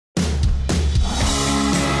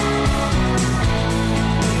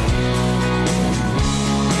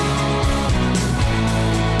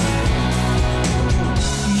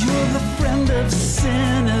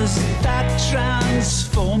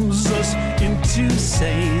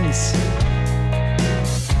saints.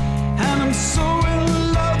 And I'm so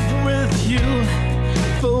in love with you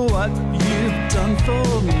for what you've done for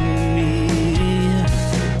me.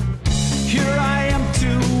 Here I am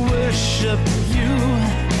to worship you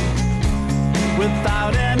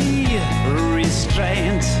without any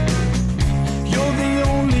restraint. You're the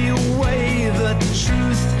only way, the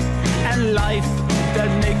truth, and life that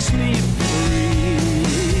makes me free.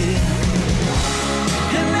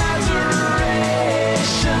 In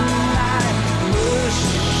adoration, I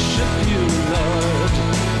worship you, Lord.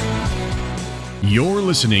 You're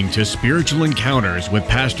listening to Spiritual Encounters with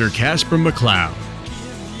Pastor Caspar McCloud.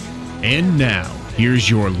 And now, here's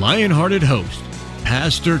your lion-hearted host,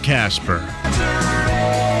 Pastor Caspar.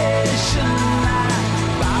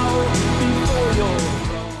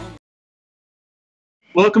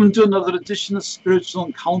 Welcome to another edition of Spiritual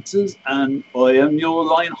Encounters, and I am your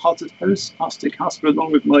lion-hearted host, Pastor Caspar,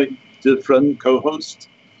 along with my dear friend, co-host,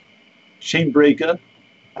 Shane Breaker,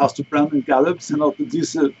 Pastor Brandon Gallups, and our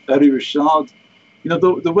producer, Barry Richard. You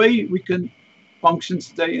know, the way we can function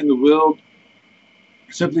today in the world,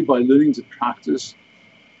 simply by learning to practice,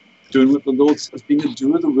 doing what the Lord says, being a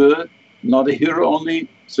doer of the word, not a hearer only,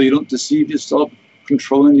 so you don't deceive yourself,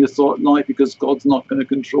 controlling your thought life, because God's not going to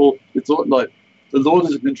control your thought life. The Lord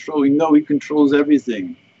is in control. We know He controls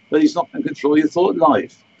everything, but He's not going to control your thought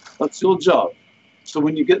life. That's your job. So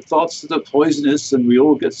when you get thoughts that are poisonous, and we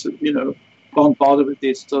all get, bombarded with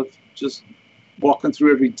this stuff, just walking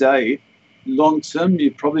through every day, long term,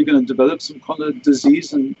 you're probably going to develop some kind of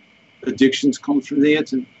disease, and addictions come from there.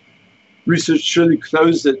 And research surely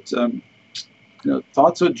shows that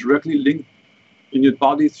thoughts are directly linked in your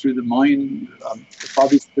body through the mind, the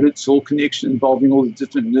body, spirit, soul connection, involving all the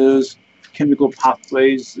different nerves, chemical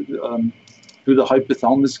pathways through the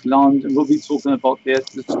hypothalamus gland, and we'll be talking about that at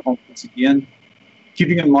this conference again.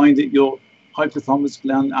 Keeping in mind that your hypothalamus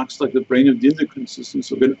gland acts like the brain of the endocrine system,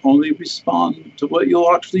 so it can only respond to what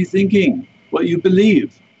you're actually thinking, what you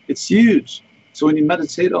believe. It's huge. So when you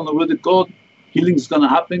meditate on the Word of God, healing is going to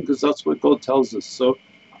happen, because that's what God tells us. So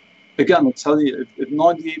again, I'll tell you, if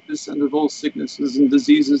 98% of all sicknesses and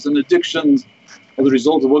diseases and addictions are the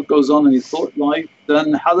result of what goes on in your thought life,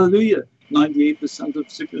 then hallelujah. 98% of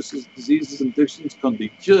sicknesses, diseases, and addictions can be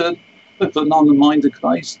cured by putting on the mind of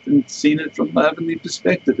Christ and seeing it from a heavenly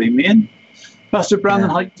perspective. Amen. Pastor Brandon,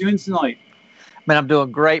 how are you doing tonight? Man, I'm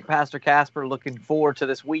doing great, Pastor Caspar. Looking forward to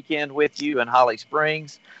this weekend with you in Holly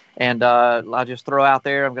Springs. And I'll just throw out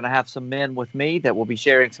there, I'm going to have some men with me that will be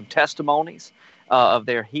sharing some testimonies of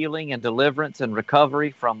their healing and deliverance and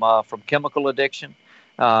recovery from chemical addiction.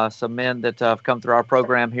 Some men that have come through our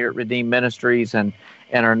program here at Redeemed Ministries and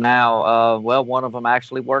are now, one of them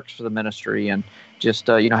actually works for the ministry, and just,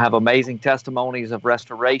 have amazing testimonies of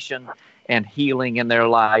restoration and healing in their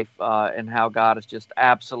life, and how God has just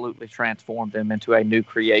absolutely transformed them into a new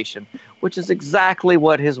creation, which is exactly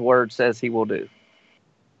what His Word says He will do.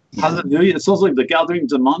 Hallelujah. It sounds like the gathering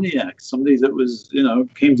demoniac, somebody that was,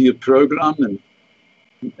 came to your program and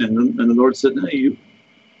the Lord said, no, you're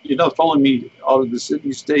not following me out of the city.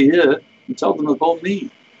 You stay here and tell them about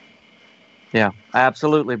me. Yeah,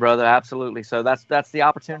 absolutely, brother. Absolutely. So that's the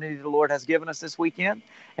opportunity the Lord has given us this weekend.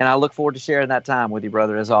 And I look forward to sharing that time with you,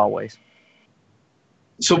 brother, as always.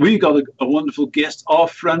 So we got a wonderful guest. Our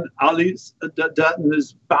friend Ali Siadatan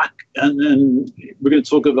is back, and then we're going to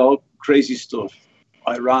talk about crazy stuff.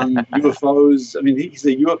 Iran, UFOs. I mean, he's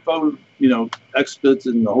a UFO, expert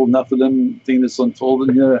in the whole Nephilim thing that's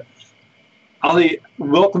unfolding here. Ali,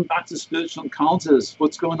 welcome back to Spiritual Encounters.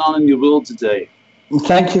 What's going on in your world today?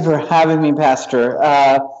 Thank you for having me, Pastor.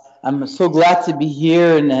 I'm so glad to be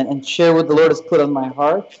here and share what the Lord has put on my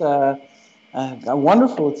heart.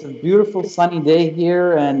 Wonderful. It's a beautiful sunny day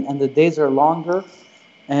here, and the days are longer.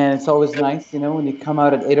 And it's always nice, when you come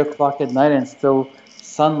out at 8 o'clock at night and it's still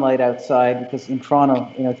sunlight outside, because in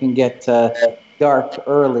Toronto, it can get dark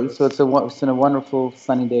early. So it's been a wonderful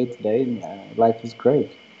sunny day today, and life is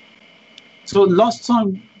great. So last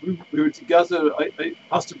time we were together,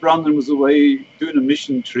 Pastor Brandon was away doing a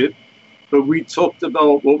mission trip, but we talked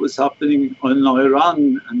about what was happening in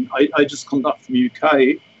Iran, and I just come back from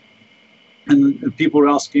UK, and people were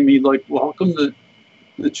asking me, like, well, how come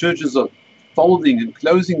the churches are folding and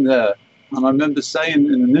closing there? And I remember saying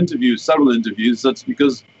in an interview, several interviews, that's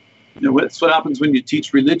because, that's what happens when you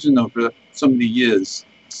teach religion over so many years,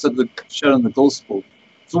 instead of sharing the gospel.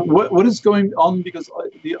 So what is going on? Because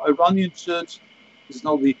the Iranian church is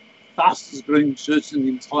now the fastest growing church in the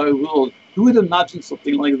entire world. Who would imagine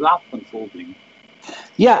something like that unfolding?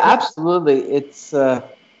 Yeah, absolutely. It's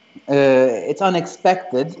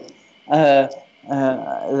unexpected.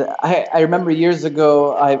 I remember years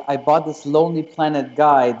ago, I bought this Lonely Planet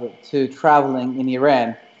guide to traveling in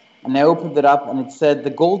Iran. And I opened it up, and it said,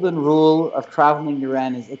 the golden rule of traveling in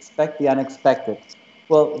Iran is expect the unexpected.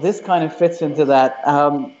 Well, this kind of fits into that.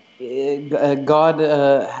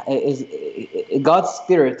 God's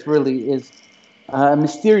spirit really is a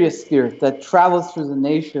mysterious spirit that travels through the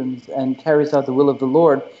nations and carries out the will of the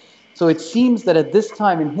Lord. So it seems that at this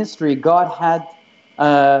time in history, God had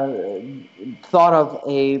thought of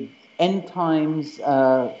a end times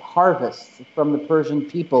harvest from the Persian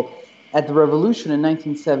people. At the revolution in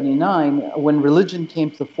 1979, when religion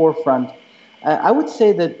came to the forefront, I would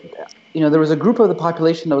say that there was a group of the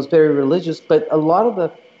population that was very religious, but a lot of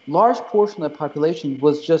the large portion of the population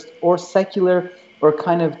was just or secular or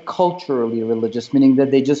kind of culturally religious, meaning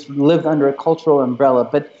that they just lived under a cultural umbrella.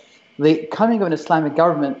 But the coming of an Islamic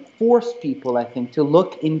government forced people, I think, to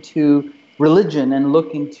look into religion and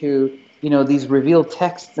look into these revealed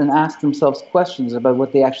texts and ask themselves questions about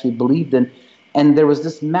what they actually believed in. And there was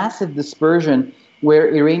this massive dispersion where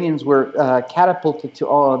Iranians were catapulted to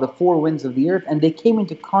all the four winds of the earth, and they came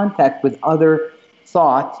into contact with other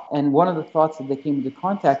thought. And one of the thoughts that they came into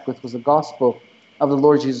contact with was the gospel of the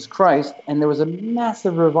Lord Jesus Christ. And there was a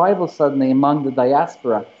massive revival suddenly among the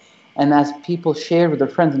diaspora. And as people shared with their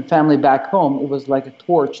friends and family back home, it was like a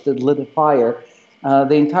torch that lit a fire.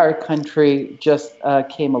 The entire country just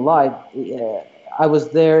came alive. I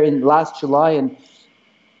was there in last July, and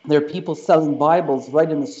there are people selling Bibles right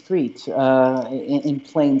in the street in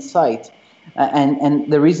plain sight.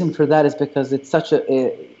 And the reason for that is because it's such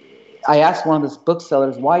I asked one of the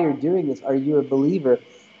booksellers, why you're doing this? Are you a believer?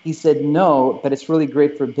 He said, no, but it's really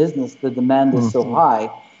great for business. The demand is so high.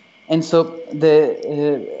 And so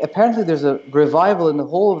apparently there's a revival in the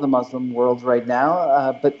whole of the Muslim world right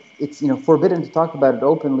now, but it's forbidden to talk about it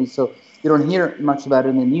openly, so you don't hear much about it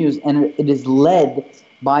in the news. And it is led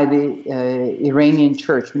by the Iranian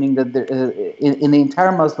church, meaning that in the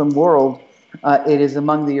entire Muslim world, it is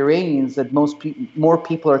among the Iranians that more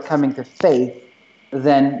people are coming to faith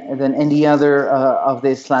than any other of the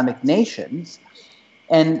Islamic nations.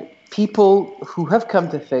 And people who have come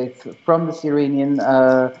to faith from this Iranian,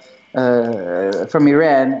 from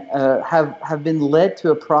Iran, have been led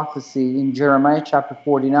to a prophecy in Jeremiah chapter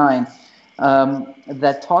 49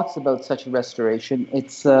 that talks about such a restoration.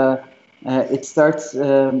 It starts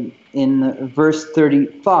in verse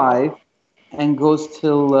 35 and goes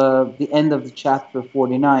till the end of the chapter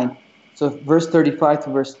 49. So verse 35 to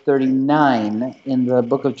verse 39 in the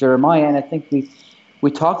book of Jeremiah, and I think we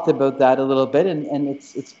talked about that a little bit, and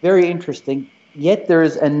it's very interesting. Yet there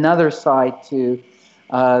is another side to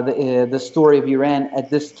the story of Iran at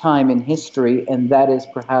this time in history, and that is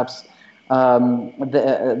perhaps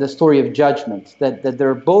the story of judgment. That there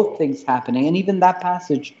are both things happening, and even that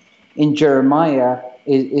passage in Jeremiah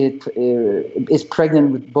is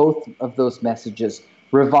pregnant with both of those messages: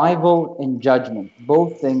 revival and judgment.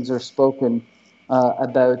 Both things are spoken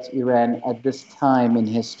about Iran at this time in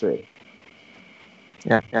history.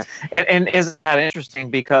 Yeah. And isn't that interesting?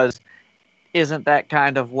 Because isn't that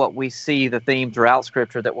kind of what we see, the theme throughout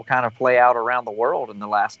Scripture that will kind of play out around the world in the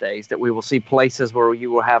last days, that we will see places where you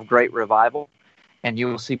will have great revival, and you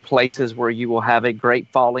will see places where you will have a great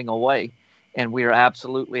falling away. And we are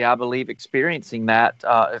absolutely, I believe, experiencing that,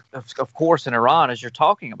 of course, in Iran, as you're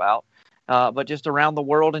talking about, but just around the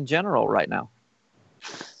world in general right now.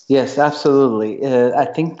 Yes, absolutely. I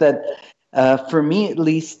think that for me, at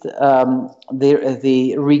least,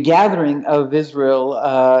 the regathering of Israel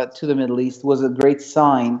to the Middle East was a great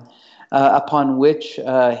sign upon which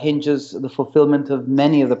hinges the fulfillment of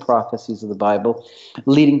many of the prophecies of the Bible,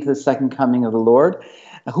 leading to the second coming of the Lord.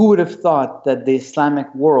 Who would have thought that the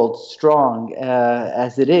Islamic world, strong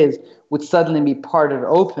as it is, would suddenly be parted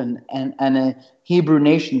open and a Hebrew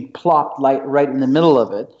nation plopped right in the middle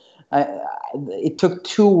of it? It took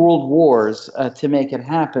 2 world wars to make it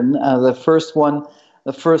happen. The first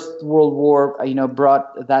World War,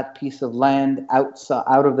 brought that piece of land out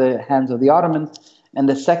of the hands of the Ottomans, and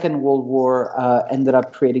the Second World War ended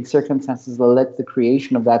up creating circumstances that led to the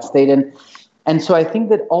creation of that state. And so I think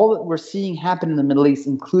that all that we're seeing happen in the Middle East,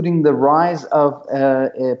 including the rise of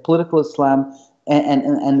political Islam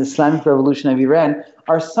and the Islamic revolution of Iran,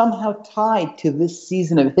 are somehow tied to this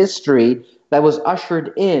season of history that was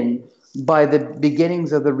ushered in by the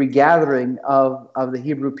beginnings of the regathering of the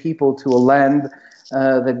Hebrew people to a land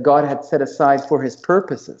that God had set aside for his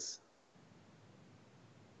purposes.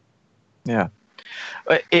 Yeah.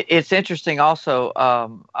 It's interesting also,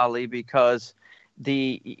 Ali, because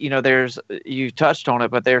you touched on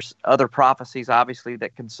it, but there's other prophecies obviously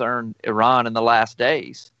that concern Iran in the last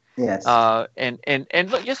days. Yes.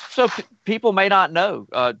 And look, just so people may not know,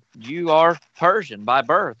 you are Persian by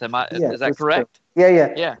birth. Yes, Is that it's correct? true.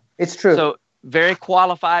 Yeah. Yeah. It's true. So very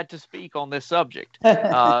qualified to speak on this subject,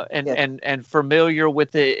 and, Yes. and familiar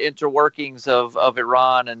with the interworkings of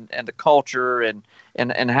Iran and the culture and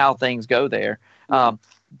how things go there.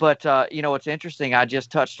 But it's interesting. I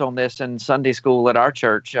just touched on this in Sunday school at our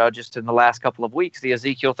church just in the last couple of weeks, the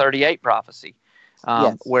Ezekiel 38 prophecy,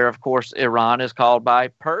 Yes. where, of course, Iran is called by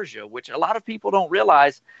Persia, which a lot of people don't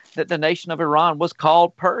realize that the nation of Iran was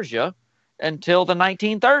called Persia until the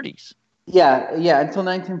 1930s. Yeah, until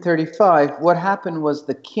 1935. What happened was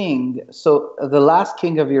the king, so the last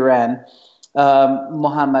king of Iran,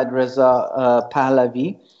 Mohammad Reza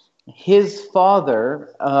Pahlavi, his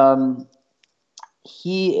father,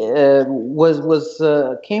 he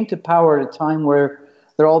came to power at a time where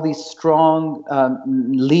there are all these strong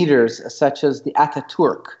leaders, such as the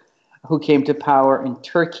Ataturk, who came to power in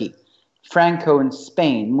Turkey, Franco in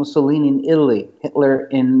Spain, Mussolini in Italy, Hitler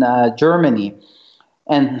in Germany,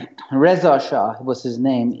 and Reza Shah was his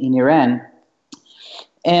name in Iran.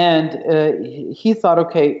 And he thought,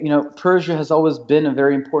 okay, Persia has always been a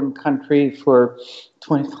very important country for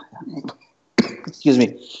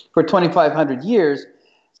 2,500 years.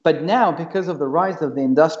 But now, because of the rise of the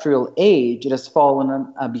industrial age, it has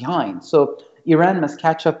fallen behind. So Iran must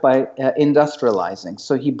catch up by industrializing.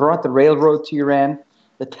 So he brought the railroad to Iran,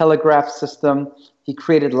 the telegraph system. He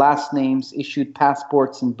created last names, issued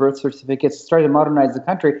passports and birth certificates, started to modernize the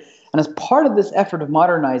country. And as part of this effort of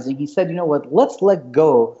modernizing, he said, you know what, let's let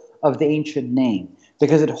go of the ancient name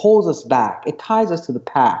because it holds us back. It ties us to the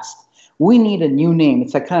past. We need a new name.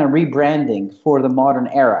 It's a kind of rebranding for the modern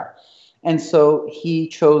era. And so he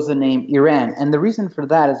chose the name Iran. And the reason for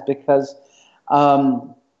that is because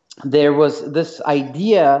there was this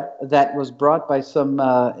idea that was brought by some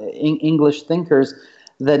English thinkers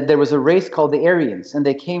that there was a race called the Aryans, and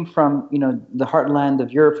they came from the heartland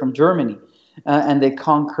of Europe, from Germany, and they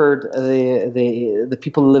conquered the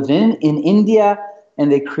people who live in India,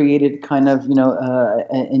 and they created kind of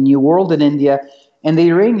a new world in India. And the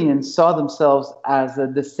Iranians saw themselves as the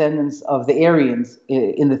descendants of the Aryans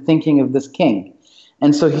in the thinking of this king,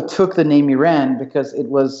 and so he took the name Iran because it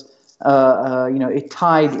was it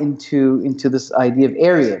tied into this idea of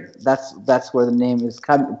Aryan. That's where the name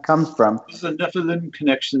comes from. There's a Nephilim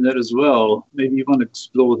connection there as well. Maybe you want to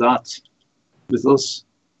explore that with us.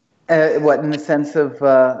 What, in the sense of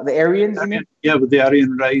the Aryans? Yeah, with the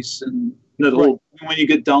Aryan race and when you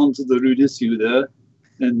get down to the root issue there,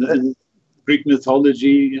 and Greek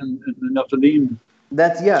mythology and the Nephilim.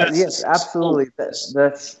 Yes, absolutely.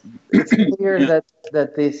 It's clear that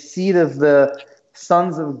the seed of the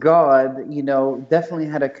sons of God, definitely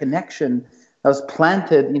had a connection that was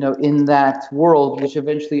planted, in that world, which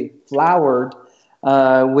eventually flowered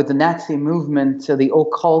with the Nazi movement, the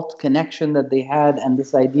occult connection that they had, and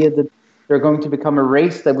this idea that they're going to become a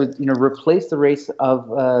race that would, replace the race of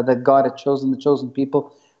that God had chosen, the chosen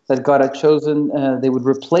people that God had chosen. They would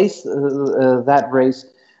replace that race.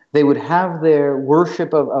 They would have their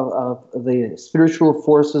worship of the spiritual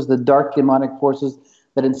forces, the dark demonic forces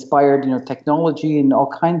that inspired, technology and all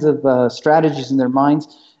kinds of strategies in their minds.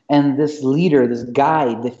 And this leader, this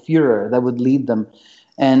guide, the Führer that would lead them.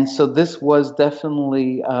 And so this was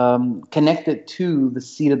definitely connected to the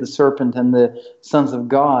seed of the serpent and the sons of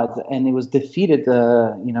God. And it was defeated, at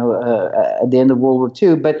the end of World War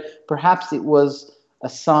II. But perhaps it was a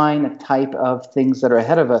sign, a type of things that are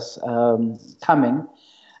ahead of us coming.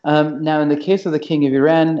 Now, in the case of the king of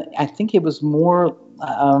Iran, I think it was more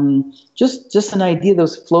just an idea that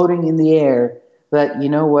was floating in the air that,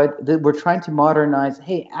 that we're trying to modernize.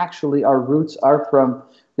 Hey, actually, our roots are from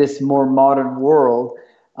this more modern world.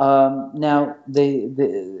 Now,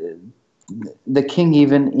 the king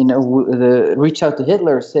even, reached out to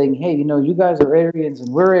Hitler saying, hey, you guys are Aryans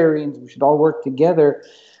and we're Aryans. We should all work together.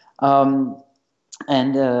 And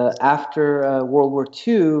after World War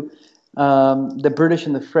II, the British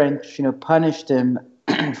and the French, punished him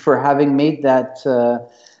for having made that,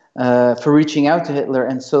 for reaching out to Hitler.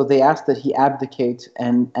 And so they asked that he abdicate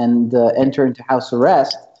and enter into house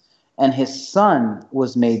arrest. And his son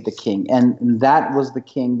was made the king. And that was the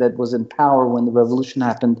king that was in power when the revolution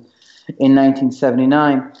happened in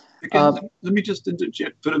 1979. Again, let me just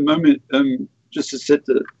interject for a moment, just to set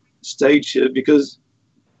the stage here, because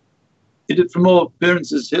from all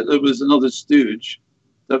appearances, Hitler was another stooge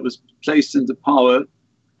that was placed into power.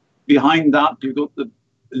 Behind that, you've got the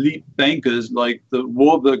elite bankers like the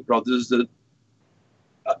Warburg brothers that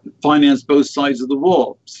financed both sides of the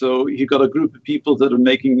war. So you've got a group of people that are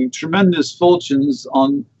making tremendous fortunes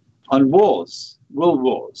on wars, world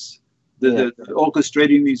wars. They're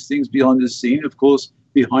orchestrating these things behind the scene. Of course,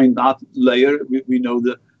 behind that layer, we know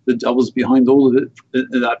that the devil's behind all of it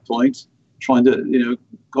at that point, trying to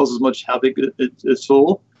cause as much havoc as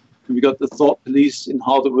all. And we got the thought police in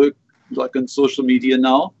hard work, like on social media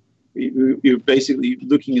now. You're basically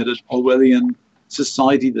looking at an Orwellian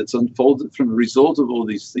society that's unfolded from a result of all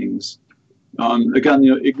these things. Again,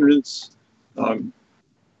 ignorance.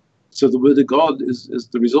 So the word of God is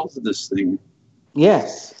the result of this thing.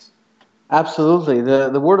 Yes, absolutely.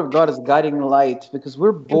 The word of God is guiding light, because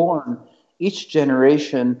we're born, each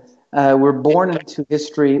generation, we're born into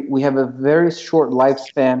history. We have a very short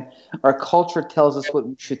lifespan. Our culture tells us what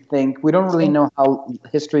we should think. We don't really know how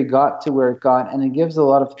history got to where it got, and it gives a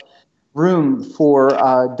lot of room for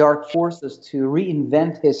dark forces to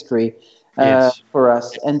reinvent history for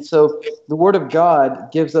us. And so the Word of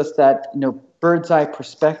God gives us that bird's eye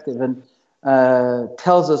perspective, and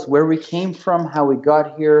tells us where we came from, how we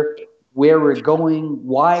got here, where we're going,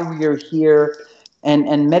 why we are here,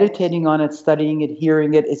 and meditating on it, studying it,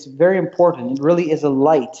 hearing it. It's very important. It really is a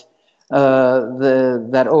light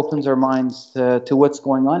that opens our minds to what's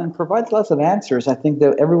going on and provides lots of answers. I think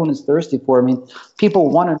that everyone is thirsty for. I mean,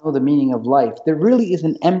 people want to know the meaning of life. There really is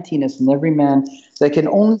an emptiness in every man that can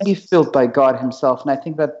only be filled by God himself. And I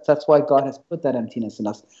think that's why God has put that emptiness in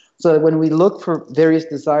us. So that when we look for various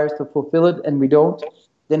desires to fulfill it and we don't,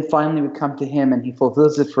 then finally we come to him and he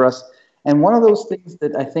fulfills it for us. And one of those things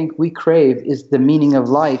that I think we crave is the meaning of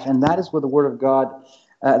life. And that is where the Word of God,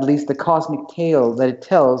 at least the cosmic tale that it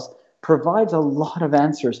tells, provides a lot of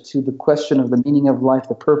answers to the question of the meaning of life,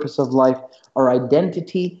 the purpose of life, our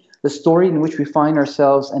identity, the story in which we find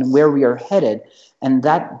ourselves, and where we are headed. And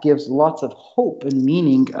that gives lots of hope and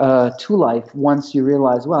meaning to life once you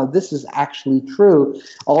realize, wow, this is actually true.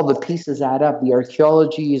 All the pieces add up. The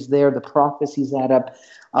archaeology is there. The prophecies add up.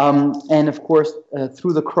 And of course,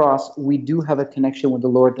 through the cross, we do have a connection with the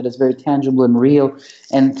Lord that is very tangible and real.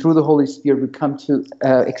 And through the Holy Spirit, we come to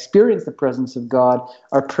experience the presence of God.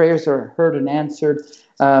 Our prayers are heard and answered,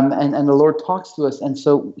 and the Lord talks to us. And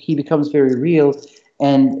so he becomes very real.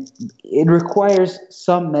 And it requires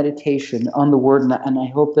some meditation on the Word. And I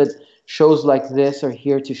hope that shows like this are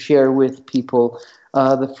here to share with people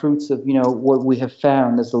the fruits of what we have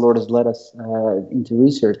found as the Lord has led us into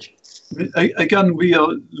research. Again, we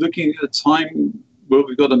are looking at a time where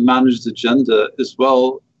we've got to manage the agenda as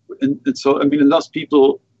well. And so, I mean, unless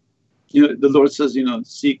people, the Lord says,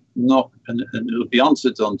 seek, knock, and it'll be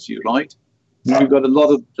answered unto you, right? And we've got a lot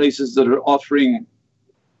of places that are offering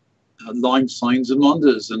lying signs and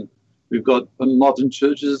wonders. And we've got modern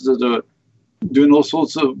churches that are doing all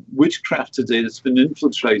sorts of witchcraft today that's been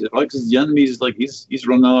infiltrated, right? Because the enemy is like, he's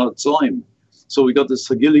running out of time. So we got this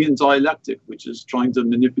Hegelian dialectic, which is trying to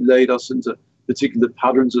manipulate us into particular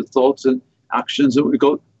patterns of thoughts and actions. And we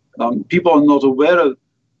got people are not aware of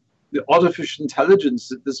the artificial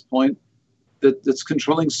intelligence at this point that's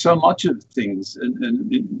controlling so much of things,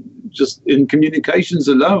 and just in communications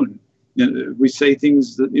alone. We say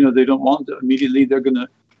things that they don't want. Immediately they're going to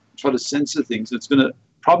try to censor things. It's going to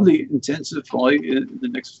probably intensify in the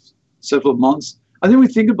next several months. I think we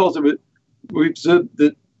think about it. We observe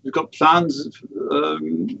that. We've got plans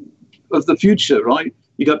of the future, right?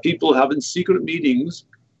 You got people having secret meetings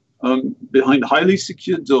behind highly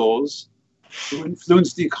secure doors who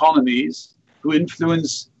influence the economies, who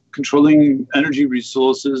influence controlling energy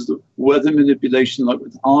resources, the weather manipulation, like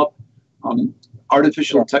with HARP,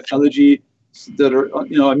 artificial technology that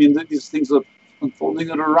are, these things are unfolding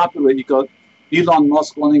at a rapid rate. You got Elon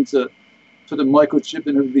Musk wanting to put a microchip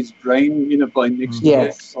in everybody's brain, by next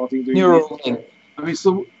year, starting doing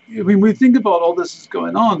we think about all this is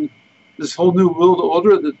going on, this whole new world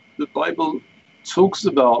order that the Bible talks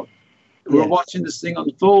about. We're watching this thing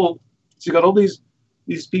unfold. So you got all these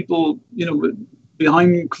people,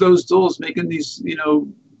 behind closed doors making these,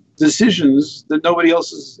 decisions that nobody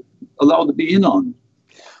else is allowed to be in on.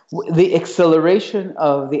 The acceleration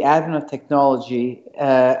of the advent of technology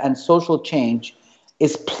and social change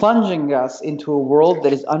is plunging us into a world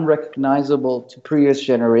that is unrecognizable to previous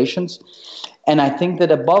generations. And I think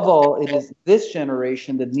that above all, it is this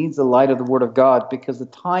generation that needs the light of the Word of God, because the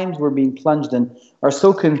times we're being plunged in are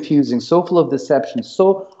so confusing, so full of deception,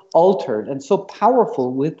 so altered, and so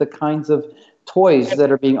powerful with the kinds of toys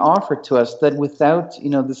that are being offered to us, that without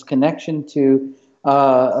this connection to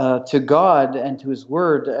God and to His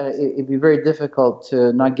Word, it'd be very difficult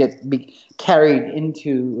to not be carried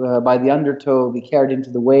into by the undertow, be carried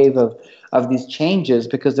into the wave of these changes,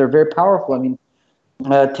 because they're very powerful. I mean,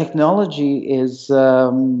 technology is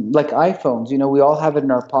like iPhones. We all have it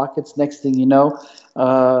in our pockets. Next thing you know,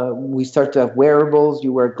 we start to have wearables.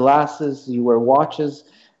 You wear glasses, you wear watches.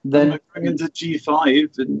 then going into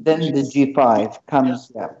G5. then the G5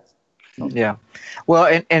 comes. Yeah. Yeah.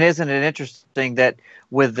 Well, and isn't it interesting that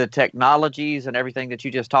with the technologies and everything that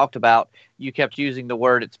you just talked about, you kept using the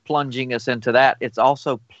word, it's plunging us into that. It's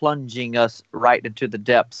also plunging us right into the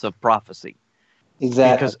depths of prophecy.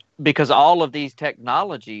 Exactly. Because all of these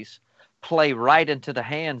technologies play right into the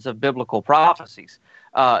hands of biblical prophecies.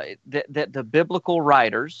 The biblical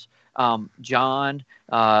writers, John,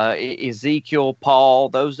 Ezekiel, Paul,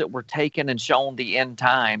 those that were taken and shown the end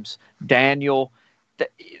times, Daniel,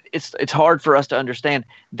 it's hard for us to understand.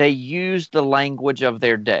 They used the language of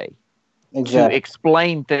their day to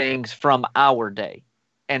explain things from our day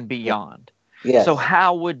and beyond. Yes. So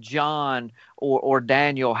how would John or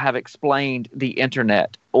Daniel have explained the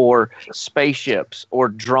internet or spaceships or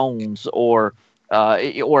drones or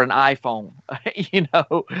an iPhone,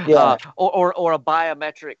 or a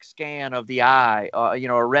biometric scan of the eye,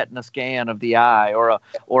 a retina scan of the eye, or a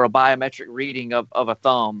biometric reading of a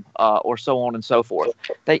thumb, or so on and so forth.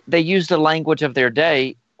 They use the language of their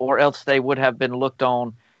day, or else they would have been looked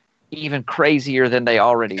on even crazier than they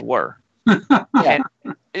already were. And,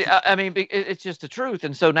 I mean, it's just the truth.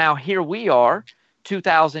 And so now here we are,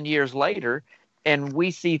 2,000 years later, and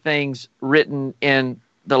we see things written in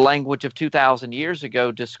the language of 2,000 years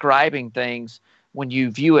ago, describing things when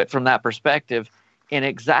you view it from that perspective in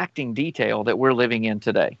exacting detail that we're living in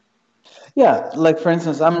today. Yeah, like for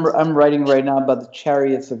instance, I'm writing right now about the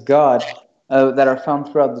chariots of God that are found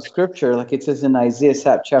throughout the scripture. Like it says in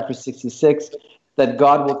Isaiah chapter 66, that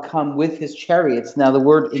God will come with his chariots. Now the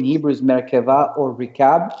word in Hebrew is merkava or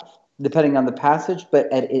rikab, depending on the passage, but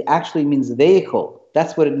it actually means vehicle.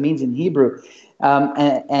 That's what it means in Hebrew.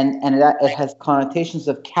 And it has connotations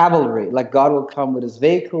of cavalry, like God will come with his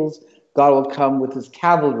vehicles, God will come with his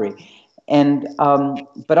cavalry. And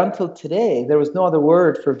but until today, there was no other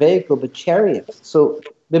word for vehicle but chariot. So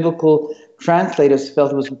biblical translators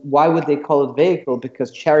felt why would they call it vehicle?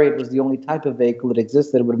 Because chariot was the only type of vehicle that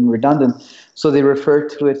existed. It would have been redundant. So they referred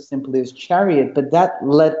to it simply as chariot. But that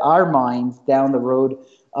led our minds down the road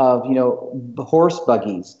of, the horse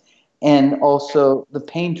buggies. And also the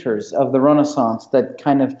painters of the Renaissance that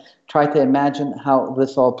kind of tried to imagine how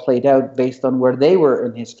this all played out based on where they were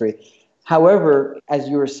in history. However, as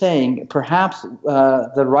you were saying, perhaps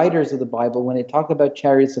the writers of the Bible, when they talk about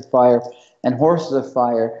chariots of fire and horses of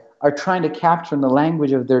fire, are trying to capture in the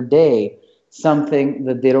language of their day something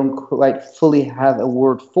that they don't quite fully have a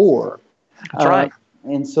word for. That's right.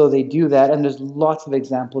 And so they do that, and there's lots of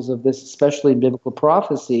examples of this, especially in biblical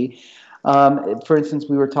prophecy. For instance,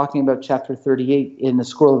 we were talking about chapter 38 in the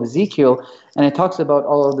scroll of Ezekiel, and it talks about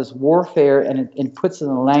all of this warfare, and it puts it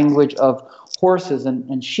in the language of horses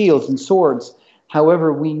and shields and swords.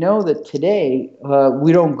 However, we know that today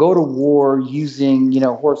we don't go to war using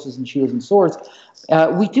horses and shields and swords.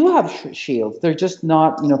 We do have shields. They're just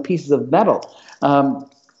not pieces of metal.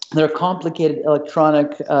 They're complicated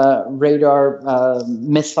electronic radar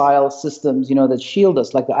missile systems that shield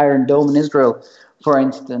us, like the Iron Dome in Israel, for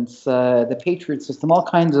instance, the Patriot system, all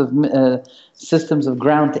kinds of systems of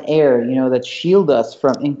ground to air, that shield us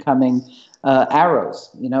from incoming arrows.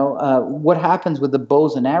 What happens with the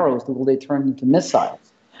bows and arrows? Will they turn into missiles?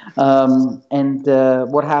 And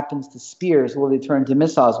what happens to spears? Will they turn into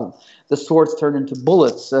missiles? The swords turn into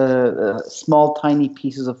bullets, small, tiny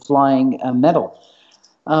pieces of flying metal.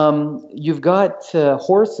 You've got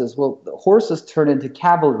horses. Well, horses turn into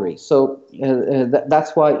cavalry. So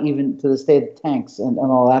that's why even to this day the tanks and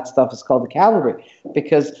all that stuff is called the cavalry,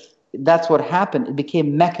 because that's what happened. It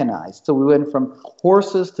became mechanized. So we went from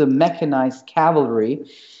horses to mechanized cavalry.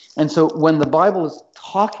 And so when the Bible is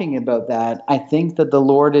talking about that, I think that the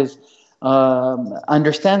Lord is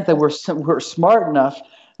understands that we're smart enough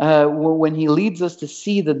when he leads us to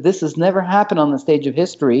see that this has never happened on the stage of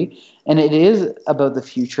history, and it is about the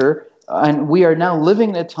future, and we are now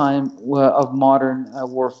living in a time of modern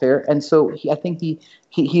warfare. And so I think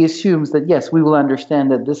he assumes that, yes, we will understand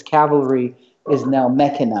that this cavalry is now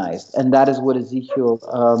mechanized, and that is what Ezekiel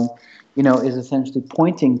is essentially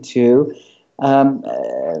pointing to.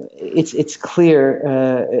 It's clear.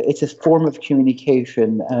 It's a form of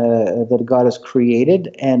communication that God has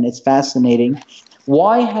created, and it's fascinating.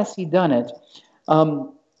 Why has he done it?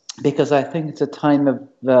 Because I think it's a time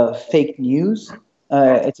of fake news.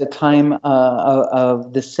 It's a time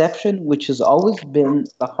of deception, which has always been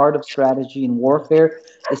the heart of strategy in warfare,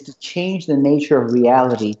 is to change the nature of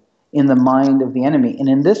reality in the mind of the enemy. And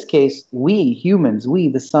in this case, we humans,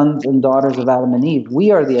 the sons and daughters of Adam and Eve,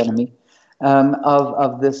 we are the enemy.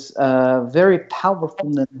 of this very powerful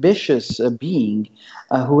and ambitious being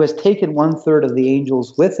who has taken 1/3 of the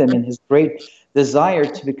angels with him in his great desire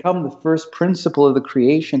to become the first principle of the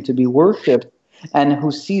creation, to be worshipped, and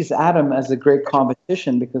who sees Adam as a great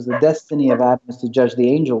competition because the destiny of Adam is to judge the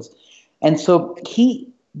angels. And so he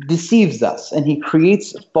deceives us and he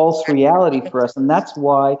creates false reality for us. And that's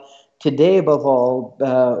why today, above all,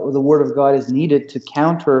 the Word of God is needed to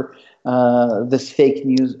counter this fake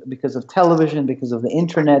news because of television, because of the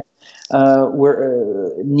internet,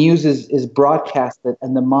 where news is broadcasted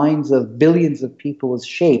and the minds of billions of people is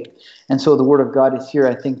shaped. And so the Word of God is here,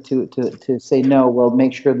 I think, to say, no, well,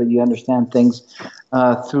 make sure that you understand things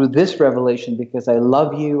through this revelation because I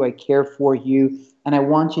love you, I care for you, and I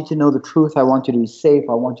want you to know the truth. I want you to be safe.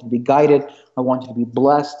 I want you to be guided. I want you to be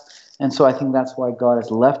blessed. And so I think that's why God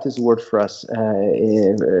has left his word for us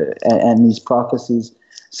and these prophecies,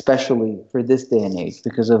 especially for this day and age,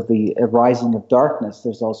 because of the rising of darkness,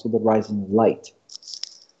 there's also the rising of light.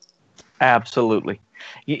 Absolutely.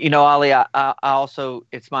 You know, Ali, I also,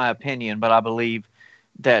 it's my opinion, but I believe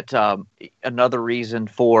that another reason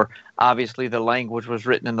for, obviously the language was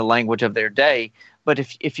written in the language of their day, but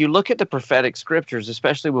if you look at the prophetic scriptures,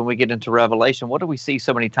 especially when we get into Revelation, what do we see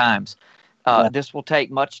so many times? This will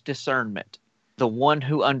take much discernment. The one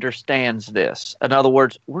who understands this. In other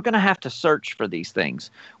words, we're going to have to search for these things.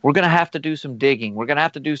 We're going to have to do some digging. We're going to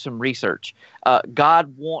have to do some research.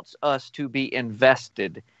 God wants us to be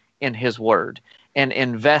invested in his word and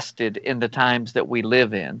invested in the times that we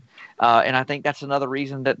live in. And I think that's another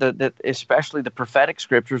reason that especially the prophetic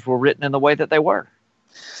scriptures were written in the way that they were.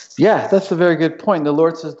 Yeah, that's a very good point. The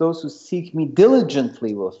Lord says, those who seek me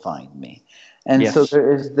diligently will find me. And Yes. So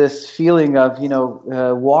there is this feeling of,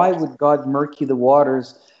 why would God murky the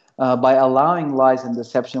waters by allowing lies and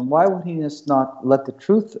deception? Why would he just not let the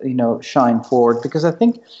truth, shine forward? Because I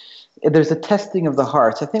think there's a testing of the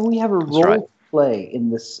hearts. I think we have a role to play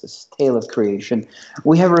in this tale of creation.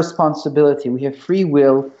 We have a responsibility. We have free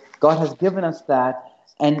will. God has given us that.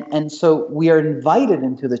 And so we are invited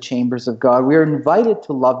into the chambers of God. We are invited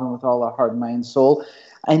to love him with all our heart, mind, and soul.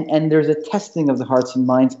 And there's a testing of the hearts and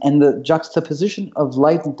minds, and the juxtaposition of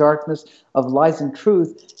light and darkness, of lies and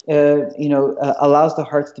truth, allows the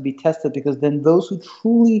hearts to be tested, because then those who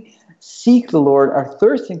truly seek the Lord, are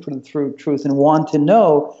thirsting for the truth and want to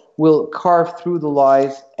know, will carve through the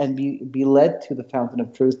lies and be led to the fountain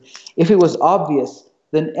of truth. If it was obvious,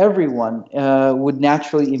 then everyone would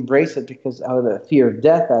naturally embrace it because of the fear of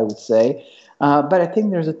death, I would say. But I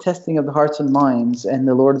think there's a testing of the hearts and minds, and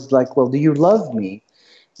the Lord is like, well, do you love me?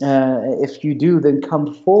 If you do, then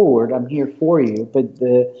come forward. I'm here for you. But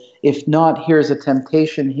if not, here's a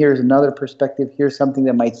temptation. Here's another perspective. Here's something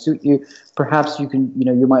that might suit you. Perhaps you can,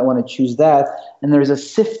 you might want to choose that. And there's a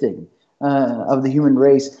sifting of the human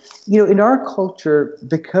race. In our culture,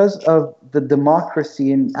 because of the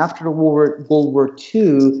democracy, and after World War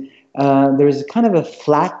II, there's kind of a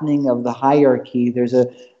flattening of the hierarchy. There's a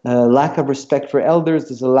lack of respect for elders.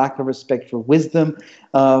 There's a lack of respect for wisdom,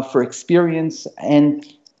 for experience, and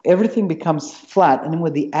everything becomes flat. And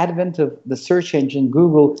with the advent of the search engine,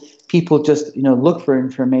 Google, people just look for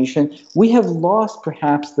information. We have lost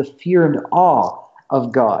perhaps the fear and awe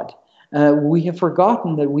of God. We have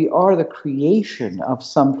forgotten that we are the creation of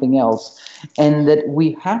something else, and that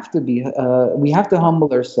we have to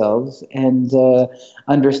humble ourselves and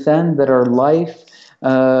understand that our life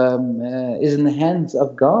is in the hands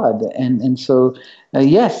of God. And so,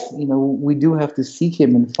 yes, we do have to seek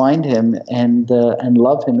him and find him and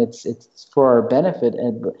love him. It's for our benefit.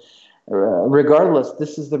 And regardless,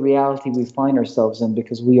 this is the reality we find ourselves in,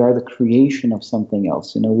 because we are the creation of something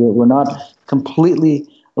else. We're not completely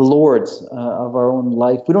lords of our own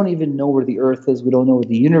life. We don't even know where the earth is. We don't know where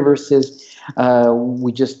the universe is.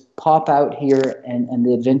 We just pop out here and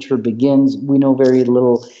the adventure begins. We know very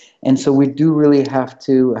little. And so we do really have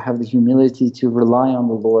to have the humility to rely on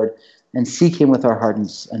the Lord and seek him with our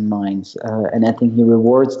hearts and minds. And I think he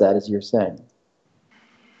rewards that, as you're saying.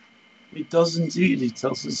 He does indeed. He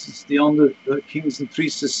tells us it's the honor that kings and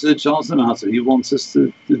priests search out the matter. He wants us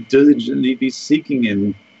to diligently be seeking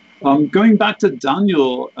him. Going back to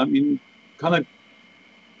Daniel, kind of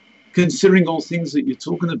considering all things that you're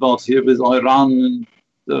talking about here with Iran and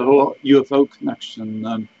the whole UFO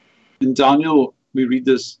connection. In Daniel, we read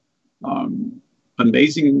this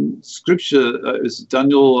amazing scripture. Is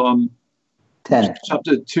Daniel 10.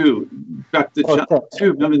 Chapter 2. Back to chapter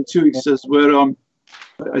 2. Number 2, he says, where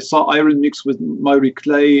I saw iron mixed with miry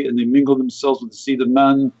clay, and they mingle themselves with the seed of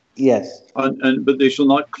man. Yes. But they shall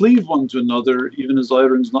not cleave one to another, even as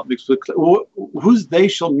iron is not mixed with clay. Whose they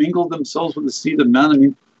shall mingle themselves with the seed of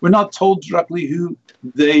man? we're not told directly who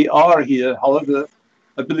they are here. However,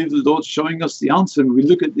 I believe the Lord's showing us the answer. And we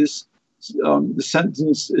look at this the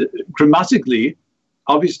sentence grammatically.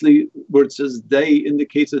 Obviously, where it says they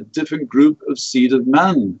indicates a different group of seed of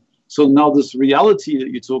man. So now this reality that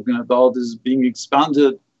you're talking about is being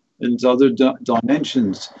expanded into other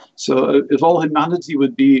dimensions. So if all humanity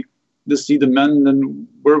would be the seed of men, then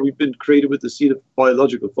where we've been created with the seed of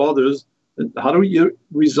biological fathers, how do we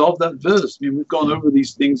resolve that verse? I mean, we've gone over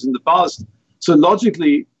these things in the past. So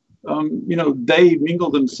logically, they mingle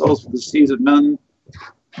themselves with the seed of men.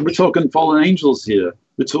 We're talking fallen angels here.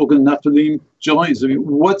 We're talking Nephilim giants. I mean,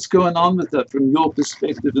 what's going on with that from your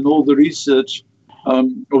perspective and all the research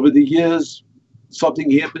over the years?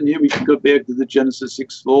 Something happened here. We can go back to the Genesis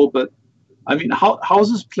 6:4. But I mean, how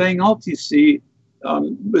is this playing out? You see,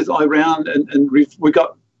 with Iran, and we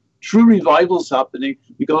got true revivals happening.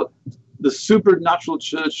 We got the supernatural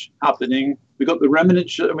church happening. We got the remnant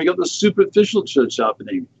church, and we got the superficial church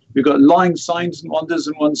happening. We got lying signs and wonders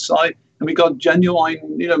on one side, and we got genuine,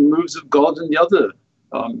 moves of God on the other.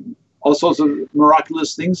 All sorts of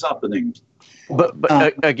miraculous things happening. But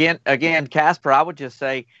again, Caspar, I would just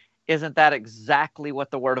say, isn't that exactly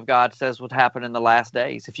what the Word of God says would happen in the last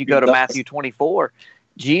days? If you go to Matthew 24,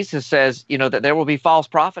 Jesus says, that there will be false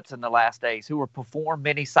prophets in the last days who will perform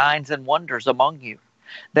many signs and wonders among you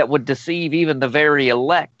that would deceive even the very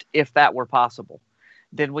elect, if that were possible.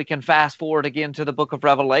 Then we can fast forward again to the book of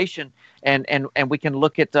Revelation, and we can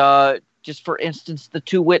look at, just for instance, the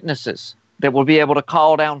two witnesses that will be able to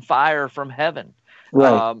call down fire from heaven.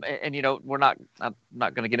 Right. I'm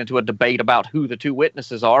not going to get into a debate about who the two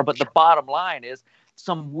witnesses are, but the bottom line is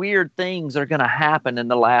some weird things are going to happen in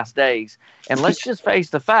the last days. And let's just face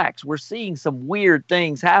the facts. We're seeing some weird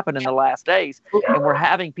things happen in the last days, and we're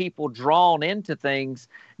having people drawn into things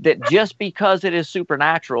that just because it is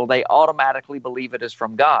supernatural, they automatically believe it is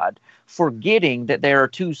from God, forgetting that there are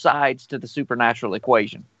two sides to the supernatural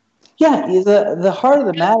equation. Yeah, the heart of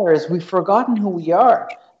the matter is we've forgotten who we are.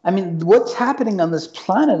 I mean, what's happening on this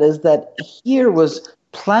planet is that here was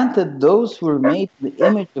planted those who were made in the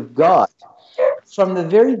image of God. From the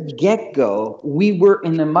very get-go, we were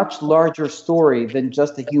in a much larger story than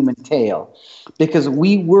just a human tale, because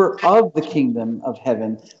we were of the kingdom of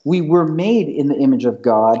heaven. We were made in the image of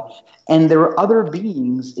God, and there were other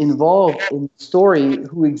beings involved in the story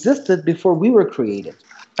who existed before we were created.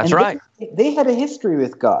 That's and right. They had a history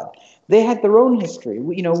with God. They had their own history.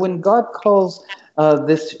 When God calls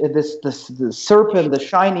the serpent, the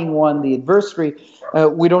shining one, the adversary,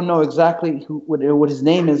 we don't know exactly what his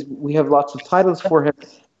name is. We have lots of titles for him.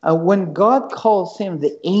 When God calls him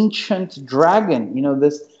the ancient dragon,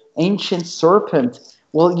 this ancient serpent,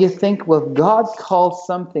 well, you think, well, if God calls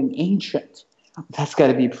something ancient, that's got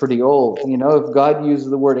to be pretty old, if God uses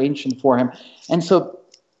the word ancient for him. And so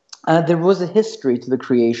there was a history to the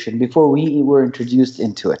creation before we were introduced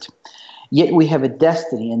into it. Yet we have a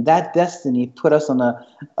destiny, and that destiny put us on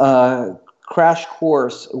a crash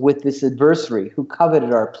course with this adversary who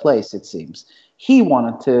coveted our place, it seems. He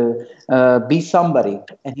wanted to be somebody,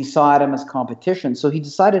 and he saw Adam as competition. So he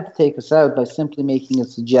decided to take us out by simply making a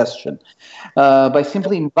suggestion, by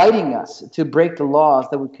simply inviting us to break the laws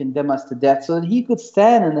that would condemn us to death, so that he could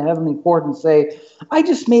stand in the heavenly court and say, I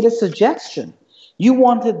just made a suggestion. You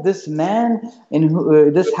wanted this man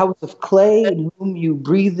in this house of clay in whom you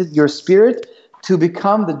breathed your spirit to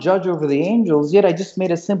become the judge over the angels, yet I just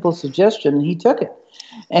made a simple suggestion and he took it.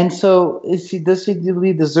 And so does he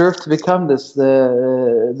really deserve to become this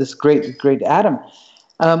great Adam?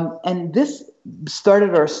 And this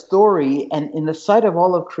started our story, and in the sight of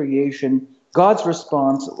all of creation, God's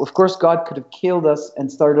response, of course, God could have killed us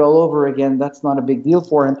and started all over again. That's not a big deal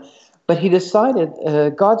for him. But he decided,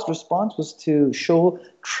 God's response was to show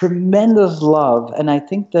tremendous love. And I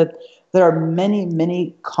think that there are many,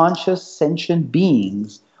 many conscious, sentient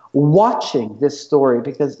beings watching this story,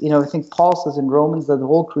 because, I think Paul says in Romans that the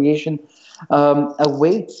whole creation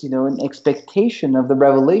awaits, an expectation of the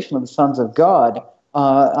revelation of the sons of God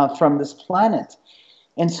from this planet.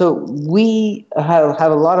 And so we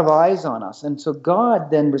have a lot of eyes on us. And so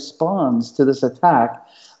God then responds to this attack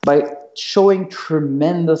by showing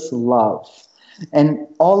tremendous love. And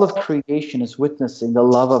all of creation is witnessing the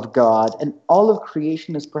love of God. And all of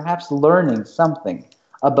creation is perhaps learning something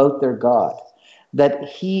about their God, that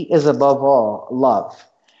he is above all love.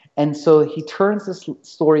 And so he turns this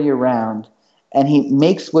story around, and he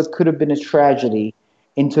makes what could have been a tragedy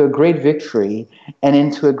into a great victory and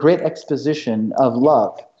into a great exposition of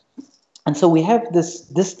love. And so we have this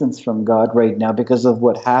distance from God right now because of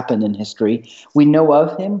what happened in history. We know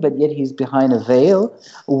of him, but yet he's behind a veil.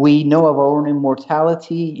 We know of our own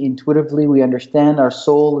immortality. Intuitively, we understand our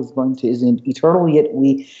soul is eternal, yet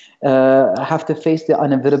we have to face the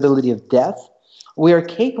inevitability of death. We are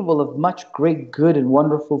capable of much great good and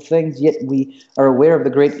wonderful things, yet we are aware of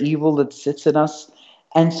the great evil that sits in us.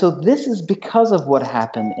 And so this is because of what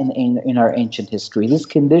happened in our ancient history, this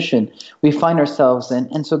condition we find ourselves in.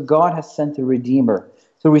 And so God has sent a Redeemer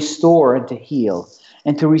to restore and to heal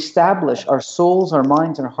and to reestablish our souls, our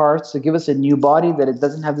minds, and our hearts, to give us a new body, that it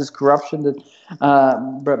doesn't have this corruption that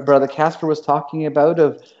Brother Caspar was talking about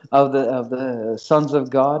of the sons of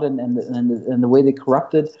God and the way they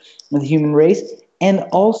corrupted the human race, and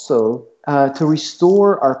also to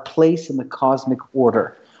restore our place in the cosmic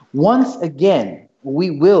order. Once again,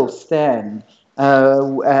 we will stand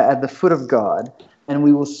at the foot of God, and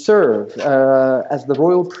we will serve as the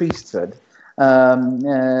royal priesthood in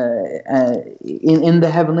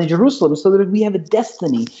the heavenly Jerusalem, so that we have a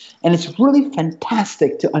destiny. And it's really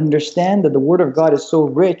fantastic to understand that the Word of God is so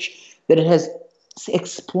rich that it has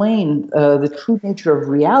explained the true nature of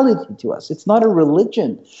reality to us. It's not a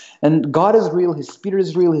religion. And God is real, His Spirit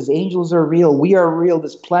is real, His angels are real, we are real,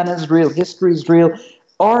 this planet is real, history is real.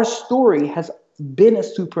 Our story has been a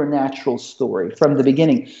supernatural story from the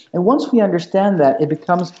beginning. And once we understand that, it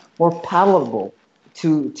becomes more palatable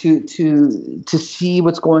to see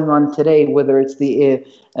what's going on today, whether it's the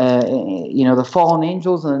fallen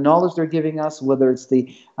angels and the knowledge they're giving us, whether it's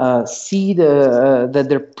the seed that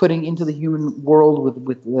they're putting into the human world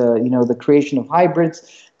with the creation of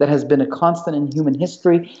hybrids that has been a constant in human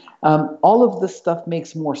history. All of this stuff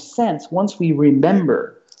makes more sense once we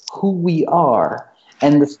remember who we are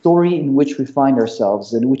and the story in which we find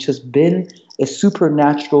ourselves in, which has been a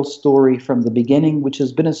supernatural story from the beginning, which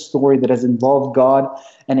has been a story that has involved God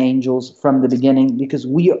and angels from the beginning, because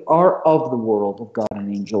we are of the world of God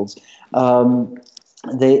and angels.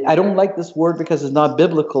 I don't like this word because it's not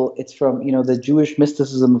biblical. It's from the Jewish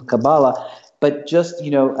mysticism of Kabbalah, but just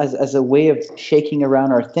as a way of shaking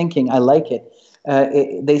around our thinking, I like it.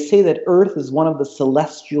 They say that Earth is one of the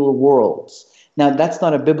celestial worlds. Now, that's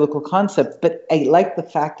not a biblical concept, but I like the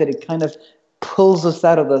fact that it kind of pulls us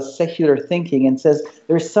out of the secular thinking and says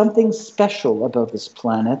there's something special about this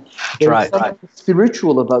planet. There's something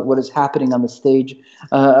spiritual about what is happening on the stage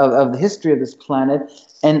of the history of this planet.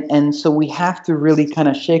 And so we have to really kind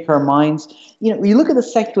of shake our minds. You look at the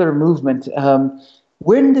secular movement.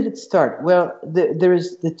 When did it start? Well, there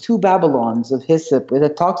is the two Babylons of Hyssop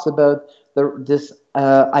that talks about this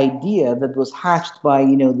idea that was hatched by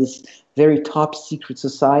this very top secret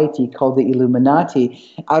society called the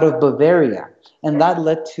Illuminati out of Bavaria, and that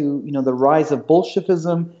led to the rise of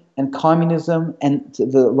Bolshevism and communism and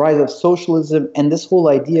the rise of socialism and this whole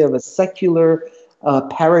idea of a secular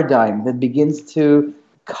paradigm that begins to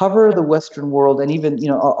cover the Western world and even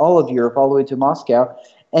all of Europe all the way to Moscow,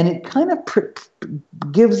 and it kind of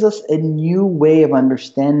gives us a new way of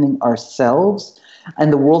understanding ourselves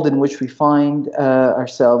and the world in which we find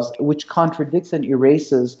ourselves, which contradicts and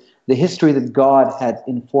erases the history that God had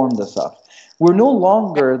informed us of. We're no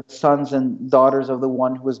longer the sons and daughters of the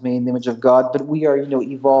one who was made in the image of God, but we are,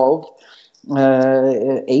 evolved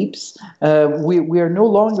apes. We are no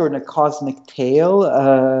longer in a cosmic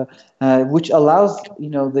tale, which allows,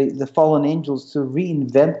 the fallen angels to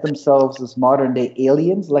reinvent themselves as modern day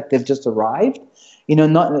aliens, like they've just arrived.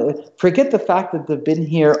 Forget the fact that they've been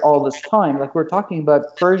here all this time. Like we're talking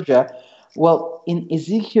about Persia. Well,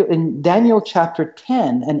 in Daniel chapter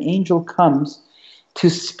 10, an angel comes to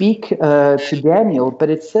speak to Daniel, but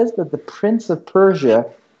it says that the prince of Persia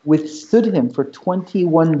withstood him for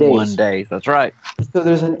 21 days. 1 day, that's right. So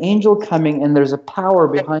there's an angel coming, and there's a power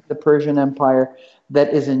behind the Persian Empire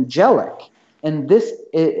that is angelic. And this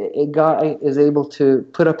guy is able to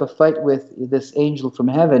put up a fight with this angel from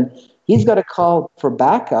heaven. He's got to call for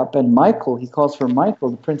backup, and he calls for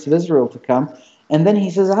Michael, the prince of Israel, to come. And then he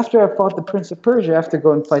says, after I fought the prince of Persia, I have to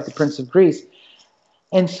go and fight the prince of Greece.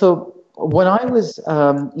 And so when I was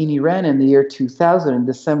in Iran in the year 2000, in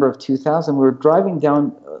December of 2000, we were driving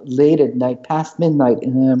down late at night, past midnight,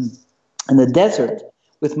 in the desert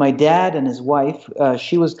with my dad and his wife.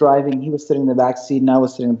 She was driving, he was sitting in the back seat, and I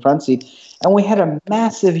was sitting in the front seat. And we had a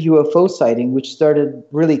massive UFO sighting, which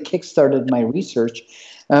really kickstarted my research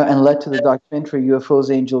and led to the documentary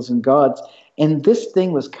UFOs, Angels, and Gods. And this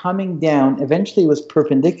thing was coming down. Eventually, it was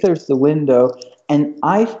perpendicular to the window. And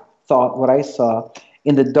I thought what I saw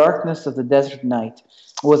in the darkness of the desert night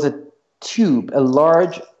was a tube, a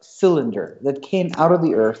large cylinder that came out of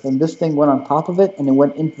the earth. And this thing went on top of it, and it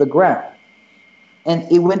went into the ground. and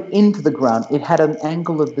it went into the ground. It had an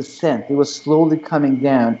angle of descent. It was slowly coming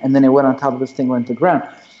down, and then it went on top of this thing, went to the ground.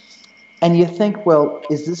 And you think, well,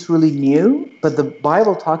 is this really new? But the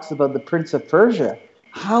Bible talks about the Prince of Persia.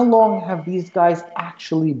 How long have these guys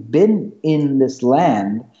actually been in this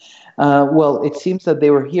land? Well, it seems that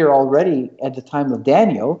they were here already at the time of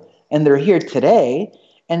Daniel, and they're here today.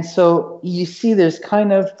 And so you see there's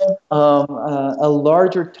kind of a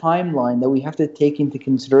larger timeline that we have to take into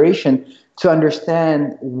consideration to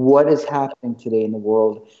understand what is happening today in the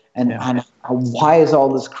world and why is all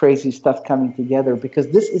this crazy stuff coming together, because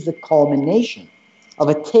this is a culmination of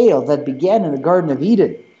a tale that began in the Garden of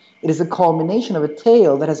Eden. It is a culmination of a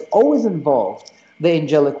tale that has always involved the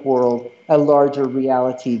angelic world, a larger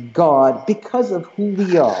reality, God, because of who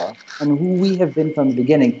we are and who we have been from the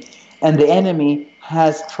beginning. And the enemy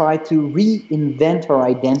has tried to reinvent our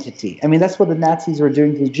identity. I mean, that's what the Nazis were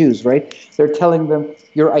doing to the Jews, right? They're telling them,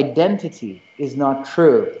 your identity is not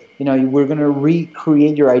true. You know, we're going to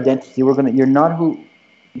recreate your identity. You're not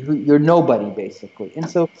you're nobody, basically. And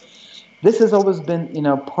so this has always been,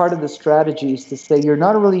 part of the strategy is to say you're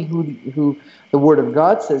not really who the Word of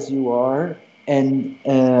God says you are, and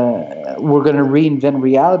we're going to reinvent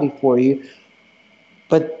reality for you.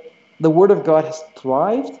 But the Word of God has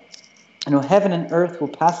thrived. Heaven and earth will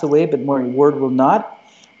pass away, but my word will not.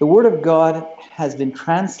 The Word of God has been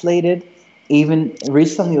translated. Even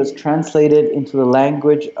recently, it was translated into the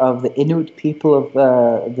language of the Inuit people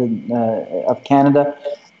of Canada,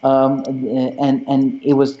 and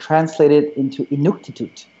it was translated into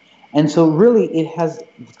Inuktitut. And so, really, it has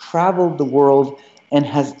traveled the world and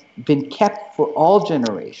has been kept for all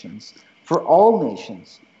generations, for all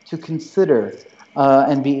nations, to consider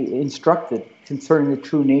and be instructed concerning the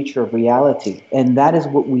true nature of reality. And that is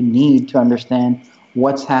what we need to understand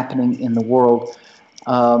what's happening in the world.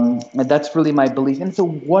 And that's really my belief. And it's a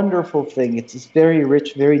wonderful thing. It's very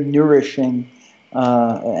rich, very nourishing,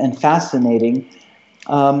 and fascinating.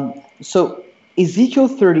 So Ezekiel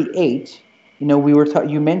 38,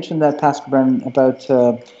 you mentioned that, Pastor Brandon, about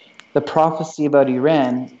the prophecy about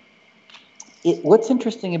Iran. What's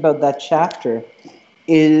interesting about that chapter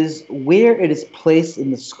is where it is placed in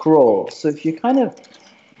the scroll. So if you kind of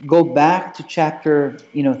go back to chapter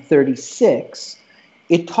 36,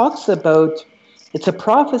 it talks about, it's a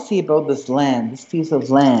prophecy about this land, this piece of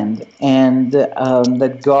land, and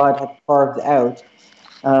that God had carved out.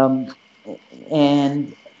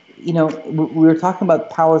 And we were talking about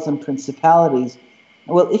powers and principalities.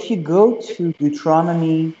 Well, if you go to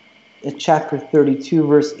Deuteronomy chapter 32,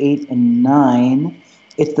 verse 8 and 9,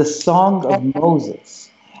 it's the Song of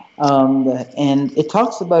Moses. And it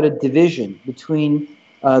talks about a division between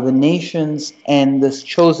the nations and this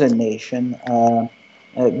chosen nation.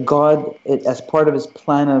 God, as part of his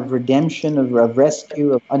plan of redemption, of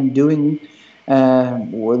rescue, of undoing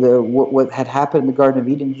what had happened in the Garden of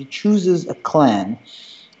Eden, he chooses a clan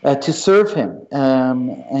to serve him.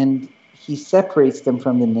 And he separates them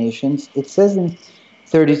from the nations. It says in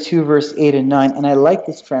 32, verse 8 and 9, and I like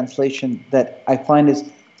this translation that I find is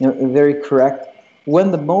very correct.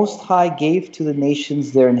 When the Most High gave to the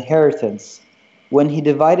nations their inheritance, when he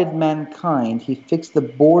divided mankind, he fixed the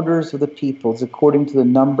borders of the peoples according to the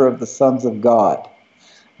number of the sons of God.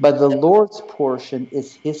 But the Lord's portion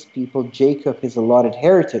is his people, Jacob his allotted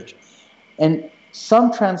heritage. And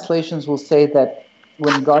some translations will say that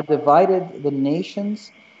when God divided the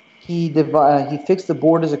nations, he fixed the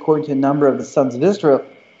borders according to the number of the sons of Israel.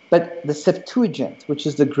 But the Septuagint, which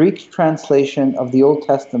is the Greek translation of the Old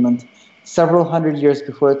Testament, several hundred years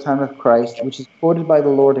before the time of Christ, which is quoted by the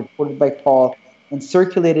Lord and quoted by Paul and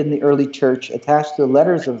circulated in the early church, attached to the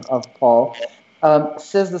letters of Paul,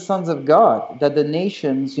 says the sons of God, that the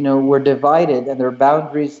nations, were divided and their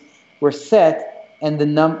boundaries were set, and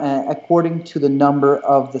according to the number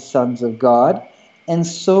of the sons of God. And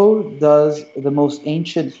so does the most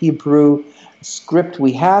ancient Hebrew script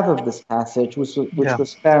we have of this passage, which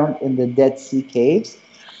was found in the Dead Sea caves.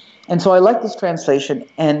 And so I like this translation,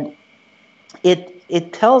 and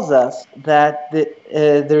it tells us that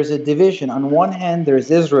there's a division. On one hand, there's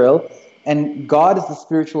Israel, and God is the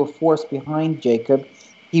spiritual force behind Jacob.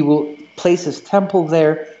 He will place his temple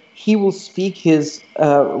there. He will speak his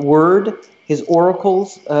word. His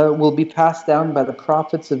oracles will be passed down by the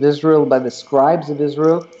prophets of Israel, by the scribes of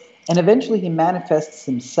Israel, and eventually he manifests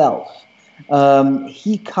himself.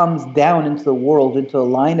 He comes down into the world, into the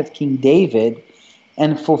line of King David,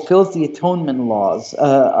 and fulfills the atonement laws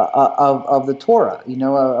of the Torah,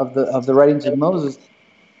 of the writings of Moses.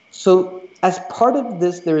 So as part of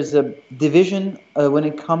this, there is a division when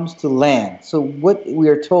it comes to land. So what we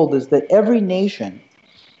are told is that every nation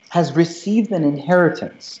has received an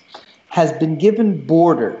inheritance. has been given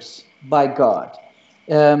borders by God.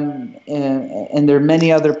 And there are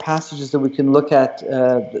many other passages that we can look at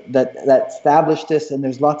that establish this. And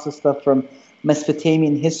there's lots of stuff from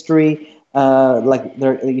Mesopotamian history, like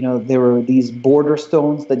there were these border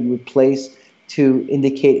stones that you would place to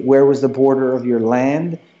indicate where was the border of your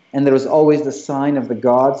land, and there was always the sign of the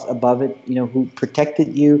gods above it, who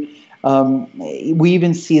protected you. We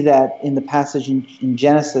even see that in the passage in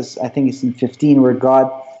Genesis, I think it's in 15, where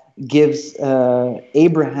God gives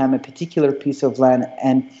Abraham a particular piece of land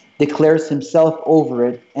and declares himself over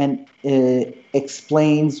it and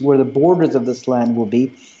explains where the borders of this land will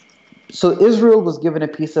be. So Israel was given a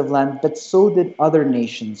piece of land, but so did other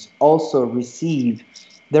nations also receive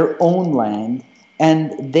their own land,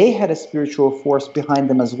 and they had a spiritual force behind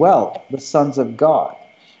them as well, the sons of God,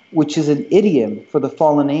 which is an idiom for the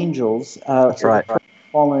fallen angels. That's right. The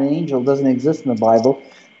fallen angel doesn't exist in the Bible.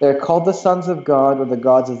 They're called the sons of God, or the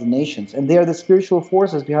gods of the nations, and they are the spiritual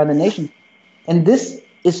forces behind the nations. And this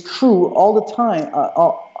is true all the time.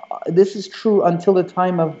 This is true until the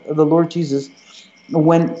time of the Lord Jesus,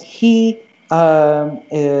 when he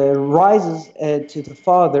rises to the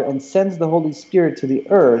Father and sends the Holy Spirit to the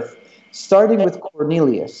earth, starting with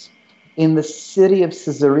Cornelius in the city of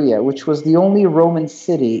Caesarea, which was the only Roman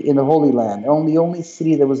city in the Holy Land, the only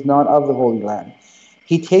city that was not of the Holy Land.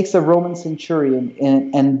 He takes a Roman centurion,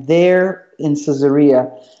 and there in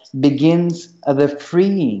Caesarea begins the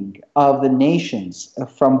freeing of the nations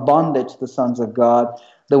from bondage to the sons of God,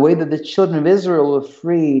 the way that the children of Israel were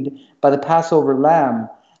freed by the Passover lamb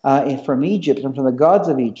from Egypt and from the gods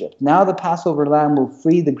of Egypt. Now the Passover lamb will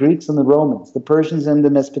free the Greeks and the Romans, the Persians and the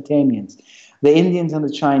Mesopotamians, the Indians and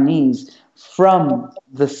the Chinese from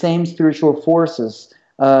the same spiritual forces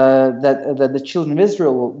that the children of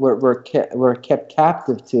Israel were kept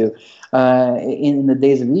captive to in the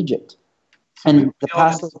days of Egypt. And the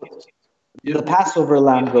Passover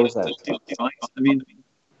lamb goes out. I mean,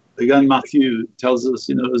 again, Matthew tells us,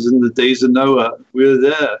 as in the days of Noah, we're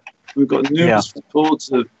there. We've got numerous reports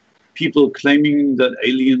of people claiming that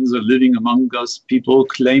aliens are living among us, people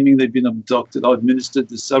claiming they've been abducted. I've ministered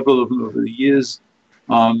to several of them over the years.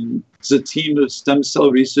 There's a team of stem cell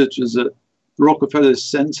researchers at Rockefeller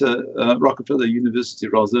University,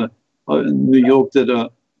 in New York, that are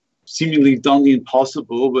seemingly done the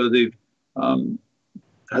impossible, where they've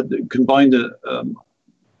combined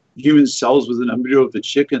human cells with an embryo of a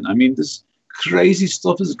chicken. I mean, this crazy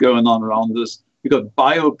stuff is going on around us. We've got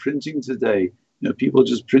bioprinting today. People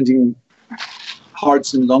just printing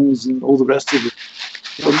hearts and lungs and all the rest of it.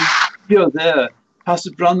 You're there.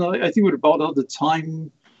 Pastor Brandon, I think we're about out of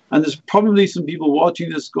time. And there's probably some people watching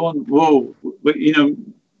this going, whoa, but,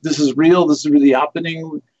 this is real. This is really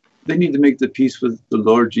happening. They need to make the peace with the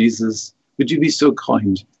Lord Jesus. Would you be so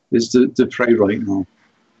kind as to pray right now?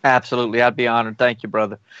 Absolutely. I'd be honored. Thank you,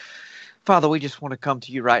 brother. Father, we just want to come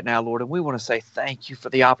to you right now, Lord, and we want to say thank you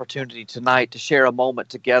for the opportunity tonight to share a moment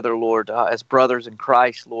together, Lord, as brothers in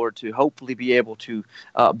Christ, Lord, to hopefully be able to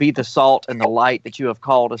be the salt and the light that you have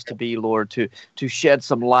called us to be, Lord, to shed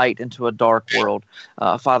some light into a dark world.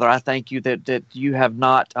 Father, I thank you that you have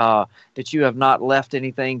not left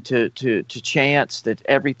anything to chance, that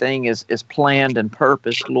everything is planned and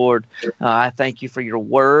purposed, Lord. I thank you for your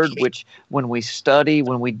word, which when we study,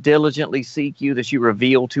 when we diligently seek you, that you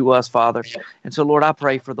reveal to us, Father. And so, Lord, I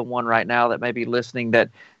pray for the one right now that may be listening, that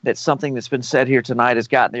something that's been said here tonight has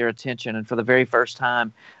gotten their attention, and for the very first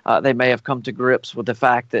time, they may have come to grips with the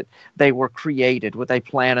fact that they were created with a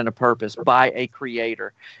plan and a purpose by a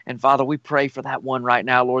creator. And Father, we pray for that one right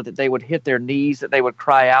now, Lord, that they would hit their knees, that they would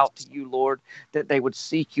cry out to you, Lord, that they would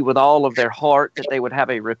seek you with all of their heart, that they would have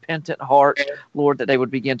a repentant heart, Lord, that they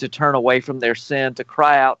would begin to turn away from their sin, to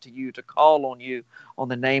cry out to you, to call on you on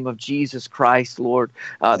the name of Jesus Christ, Lord,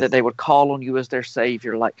 that they would call on you as their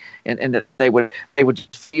Savior, and that they would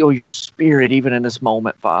feel your Spirit even in this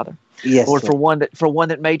moment, Father. Yes, Lord, for one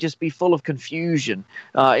that may just be full of confusion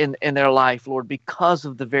in their life, Lord, because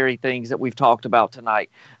of the very things that we've talked about tonight.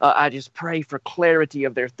 I just pray for clarity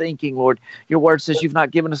of their thinking, Lord. Your word says you've not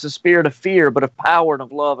given us a spirit of fear, but of power and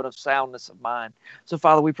of love and of soundness of mind. So,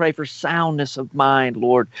 Father, we pray for soundness of mind,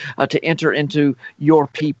 Lord, to enter into your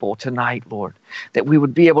people tonight, Lord, that we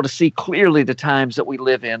would be able to see clearly the times that we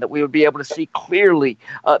live in, that we would be able to see clearly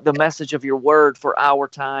the message of your word for our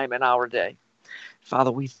time and our day.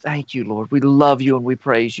 Father, we thank you, Lord. We love you and we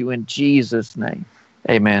praise you in Jesus' name.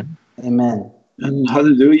 Amen. Amen. And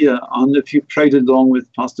hallelujah. And if you prayed along with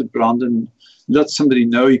Pastor Brandon, let somebody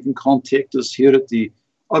know. You can contact us here at the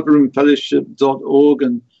upperroomfellowship.org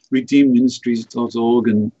and redeemministries.org,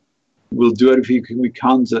 and we'll do everything we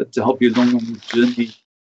can to help you along on the journey.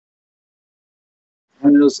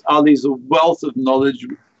 And as Ali's a wealth of knowledge,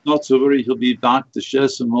 not to worry, he'll be back to share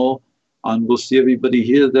some more. And we'll see everybody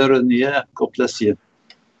here, there, and the air. God bless you.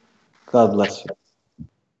 God bless you.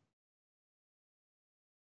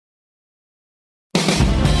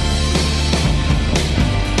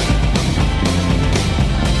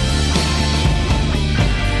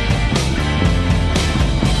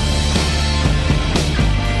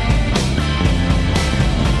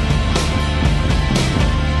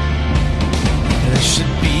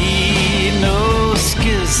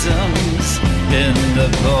 In the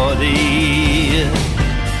body,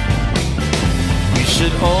 we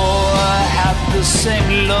should all have the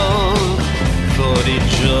same love for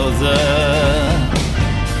each other.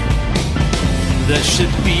 There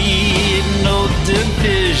should be no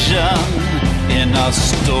division in our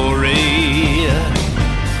story,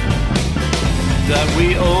 that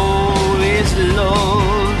we always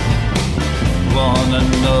love one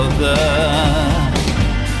another.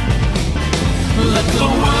 Let the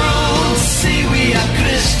world see we are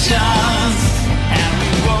Christians, and we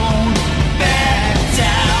won't back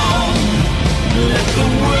down. Let the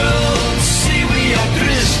world see we are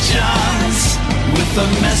Christians, with a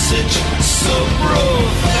message so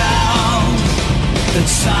profound, that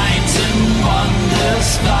signs and wonders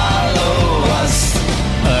follow us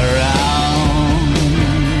around.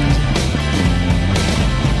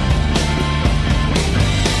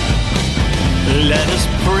 Let us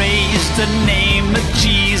praise the name of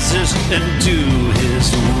Jesus and do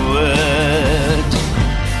his word.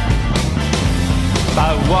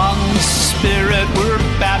 By one Spirit we're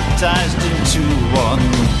baptized into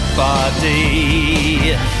one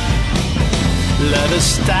body. Let us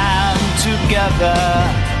stand together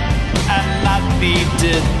and not be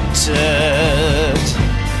deterred,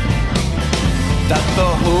 that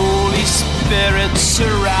the Holy Spirit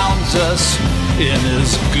surrounds us in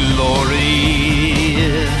his glory.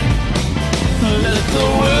 Let the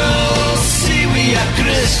world see we are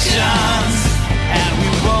Christians, and we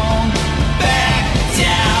won't back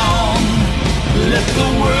down. Let the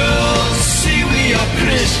world see we are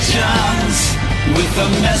Christians, with a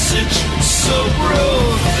message so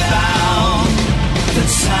profound, that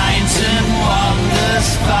signs and wonders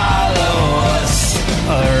follow us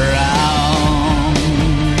around.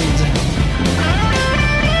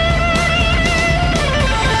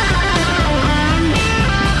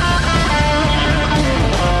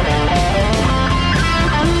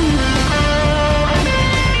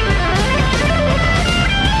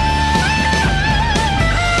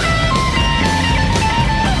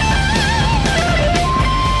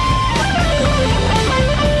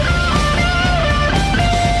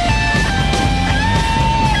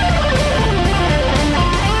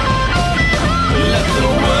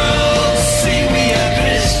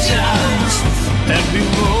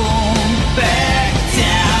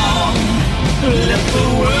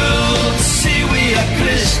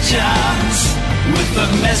 With a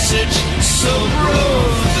message so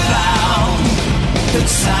profound, that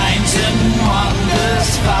signs and wonders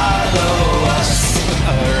follow us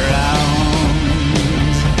around.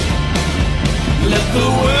 Let the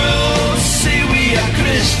world see we are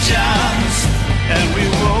Christians, and we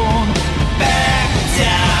won't back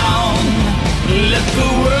down. Let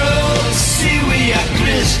the world see we are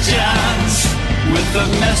Christians, with a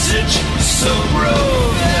message so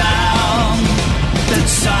profound, that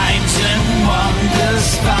signs and wonders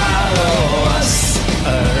follow us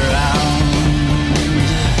around.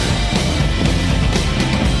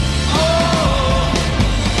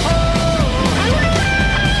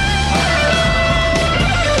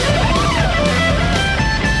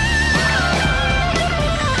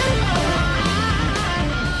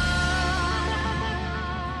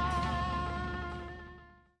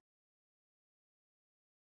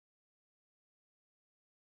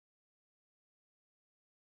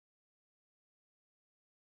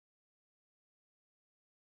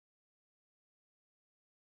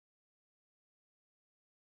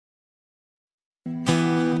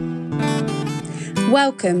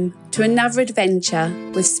 Welcome to another adventure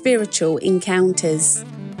with Spiritual Encounters.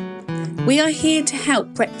 We are here to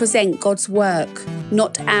help represent God's work,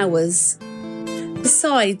 not ours.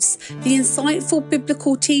 Besides the insightful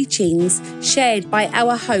biblical teachings shared by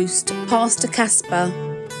our host, Pastor Caspar,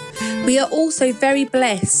 we are also very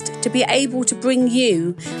blessed to be able to bring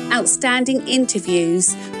you outstanding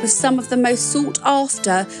interviews with some of the most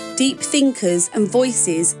sought-after deep thinkers and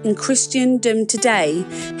voices in Christendom today,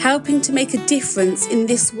 helping to make a difference in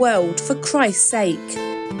this world for Christ's sake.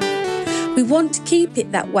 We want to keep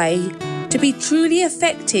it that way, to be truly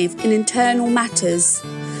effective in internal matters,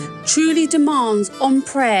 truly demands on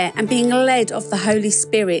prayer and being led of the Holy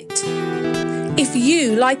Spirit. If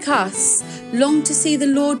you, like us, long to see the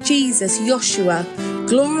Lord Jesus, Yeshua,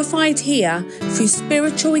 glorified here through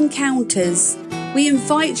spiritual encounters, we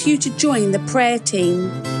invite you to join the prayer team.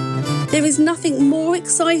 There is nothing more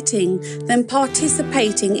exciting than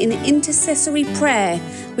participating in intercessory prayer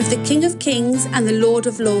with the King of Kings and the Lord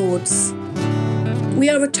of Lords. We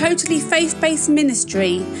are a totally faith-based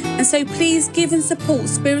ministry, and so please give and support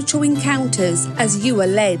spiritual encounters as you are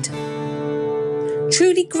led.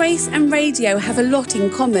 Truly, grace and radio have a lot in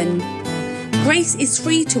common. Grace is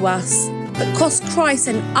free to us, but costs Christ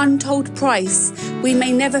an untold price we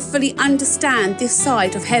may never fully understand this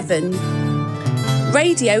side of heaven.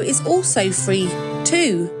 Radio is also free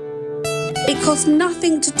too. It costs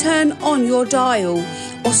nothing to turn on your dial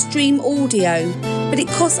or stream audio, but it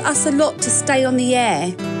costs us a lot to stay on the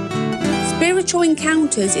air. Spiritual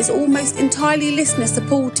Encounters is almost entirely listener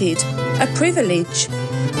supported, a privilege,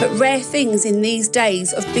 but rare things in these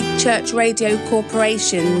days of big church radio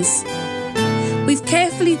corporations. We've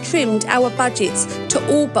carefully trimmed our budgets to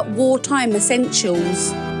all but wartime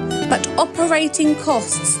essentials, but operating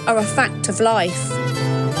costs are a fact of life.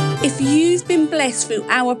 If you've been blessed through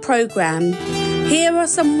our programme, here are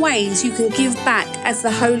some ways you can give back as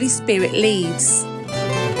the Holy Spirit leads.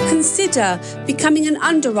 Consider becoming an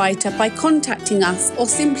underwriter by contacting us, or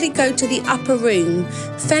simply go to the upper room,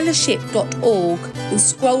 fellowship.org, and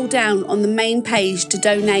scroll down on the main page to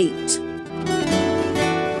donate.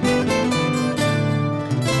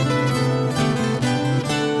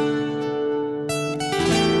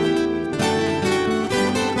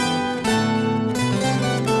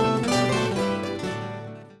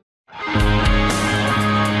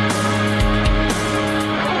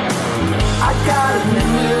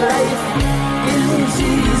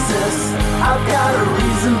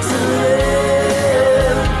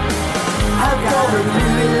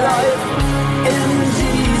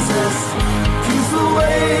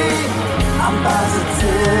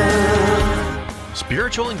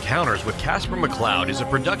 Spiritual Encounters with Caspar McCloud is a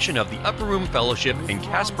production of the Upper Room Fellowship and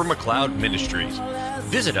Caspar McCloud Ministries.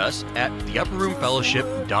 Visit us at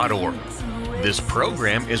theupperroomfellowship.org. This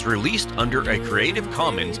program is released under a Creative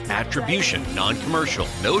Commons Attribution, Non-Commercial,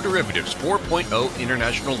 No Derivatives 4.0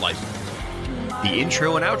 International License. The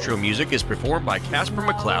intro and outro music is performed by Caspar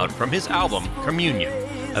McCloud from his album, Communion,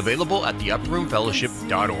 available at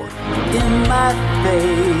theupperroomfellowship.org. In my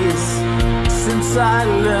face, since I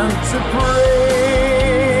learned to pray,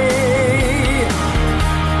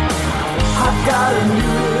 I've got a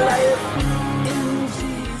new